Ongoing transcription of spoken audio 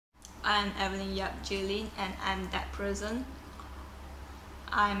I am Evelyn Yeap and I'm that person.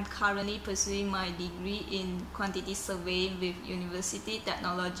 I'm currently pursuing my degree in Quantity Surveying with University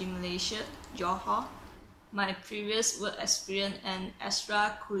Technology Malaysia, Johor. My previous work experience and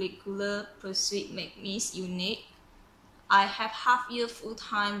extracurricular pursuit make me unique. I have half-year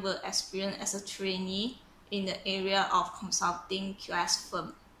full-time work experience as a trainee in the area of consulting QS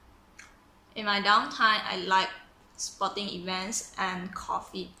firm. In my downtime, I like sporting events and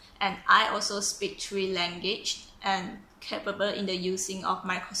coffee, and I also speak 3 languages and capable in the using of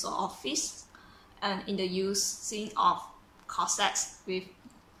Microsoft Office and in the using of courses with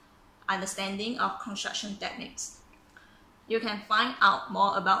understanding of construction techniques. You can find out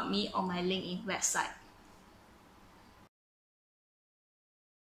more about me on my LinkedIn website.